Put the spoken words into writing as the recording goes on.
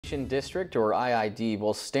Irrigation District, or IID,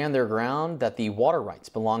 will stand their ground that the water rights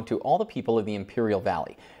belong to all the people of the Imperial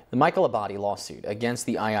Valley. The Michael Abadi lawsuit against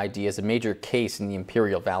the IID is a major case in the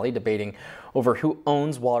Imperial Valley, debating over who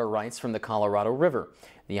owns water rights from the Colorado River.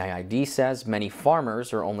 The IID says many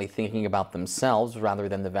farmers are only thinking about themselves rather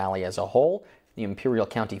than the valley as a whole. The Imperial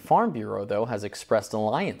County Farm Bureau, though, has expressed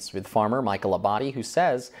alliance with farmer Michael Abadi, who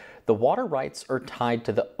says the water rights are tied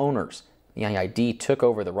to the owners. The IID took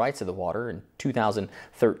over the rights of the water in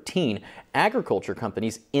 2013. Agriculture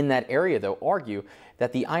companies in that area, though, argue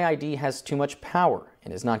that the IID has too much power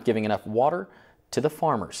and is not giving enough water to the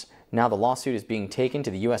farmers. Now the lawsuit is being taken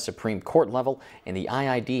to the U.S. Supreme Court level, and the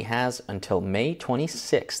IID has until May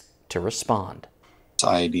 26th to respond.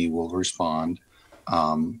 IID will respond,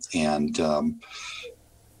 and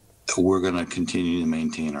we're going to continue to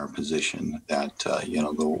maintain our position that,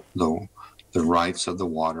 the rights of the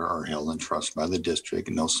water are held in trust by the district.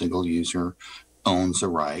 No single user owns the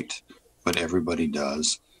right, but everybody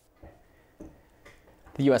does.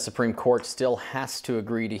 The U.S. Supreme Court still has to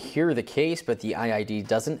agree to hear the case, but the IID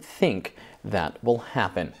doesn't think that will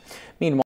happen. Meanwhile,